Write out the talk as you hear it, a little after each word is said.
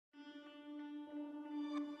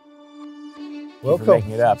Welcome. For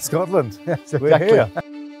making it up. Scotland. Yes, We're here.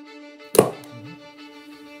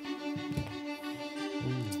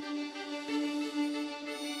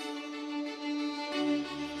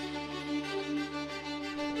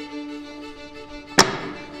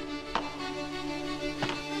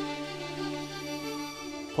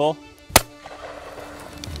 Poole.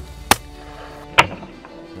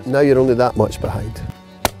 Now you're only that much behind.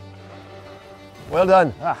 Well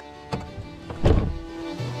done.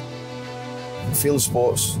 Field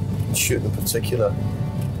sports, and shooting in particular,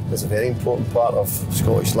 is a very important part of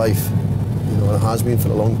Scottish life. You know, it has been for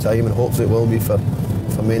a long time, and hopefully it will be for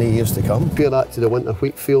many years to come. Compare that to the winter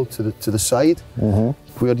wheat field to the side.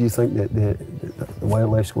 Where do you think that the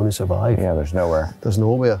wildlife's going to survive? Yeah, there's nowhere. There's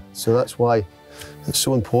nowhere. So that's why it's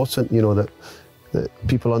so important, you know, that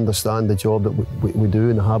people understand the job that we do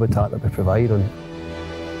and the habitat that we provide.